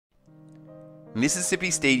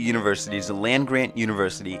Mississippi State University is a land-grant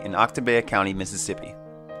university in Octobah County, Mississippi.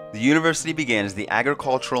 The university began as the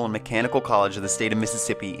Agricultural and Mechanical College of the state of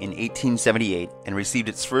Mississippi in 1878 and received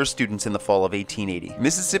its first students in the fall of 1880.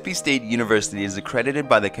 Mississippi State University is accredited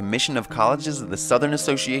by the Commission of Colleges of the Southern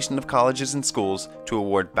Association of Colleges and Schools to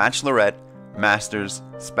award baccalaureate, master's,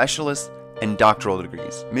 specialist, and doctoral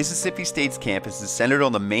degrees. Mississippi State's campus is centered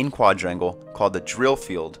on the main quadrangle called the drill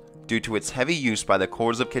field due to its heavy use by the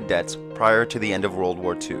Corps of Cadets prior to the end of World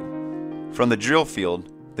War II. From the drill field,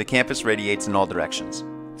 the campus radiates in all directions.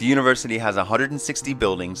 The university has 160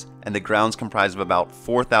 buildings, and the grounds comprise of about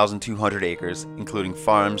 4,200 acres, including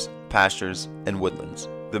farms, pastures, and woodlands.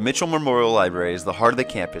 The Mitchell Memorial Library is the heart of the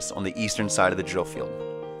campus on the eastern side of the drill field.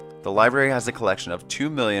 The library has a collection of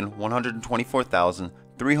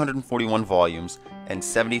 2,124,341 volumes and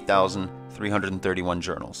 70,331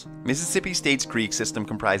 journals. Mississippi State's Greek system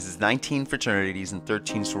comprises 19 fraternities and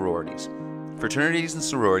 13 sororities. Fraternities and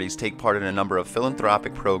sororities take part in a number of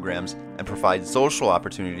philanthropic programs and provide social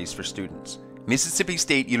opportunities for students. Mississippi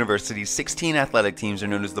State University's 16 athletic teams are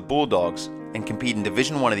known as the Bulldogs and compete in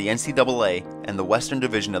Division I of the NCAA and the Western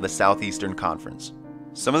Division of the Southeastern Conference.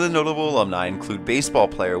 Some of the notable alumni include baseball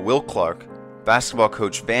player Will Clark, basketball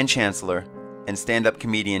coach Van Chancellor, and stand-up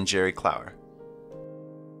comedian Jerry Clower.